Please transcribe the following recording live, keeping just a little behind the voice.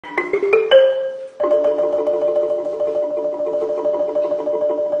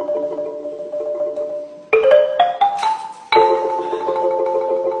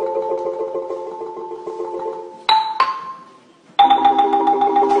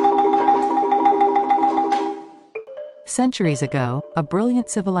Centuries ago, a brilliant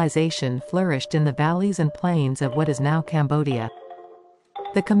civilization flourished in the valleys and plains of what is now Cambodia.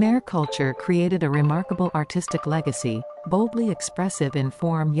 The Khmer culture created a remarkable artistic legacy, boldly expressive in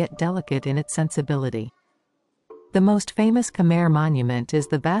form yet delicate in its sensibility. The most famous Khmer monument is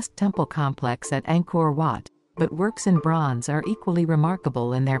the vast temple complex at Angkor Wat, but works in bronze are equally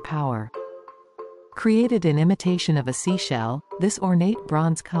remarkable in their power. Created in imitation of a seashell, this ornate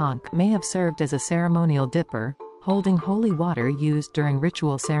bronze conch may have served as a ceremonial dipper, holding holy water used during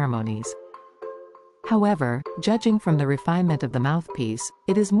ritual ceremonies. However, judging from the refinement of the mouthpiece,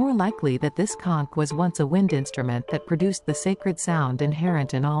 it is more likely that this conch was once a wind instrument that produced the sacred sound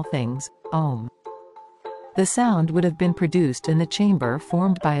inherent in all things, Om. The sound would have been produced in the chamber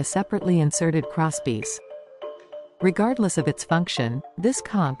formed by a separately inserted crosspiece. Regardless of its function, this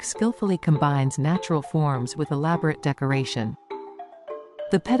conch skillfully combines natural forms with elaborate decoration.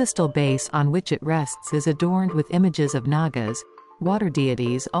 The pedestal base on which it rests is adorned with images of Nagas, water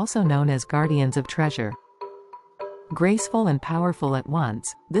deities also known as guardians of treasure. Graceful and powerful at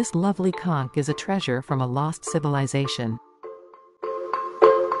once, this lovely conch is a treasure from a lost civilization.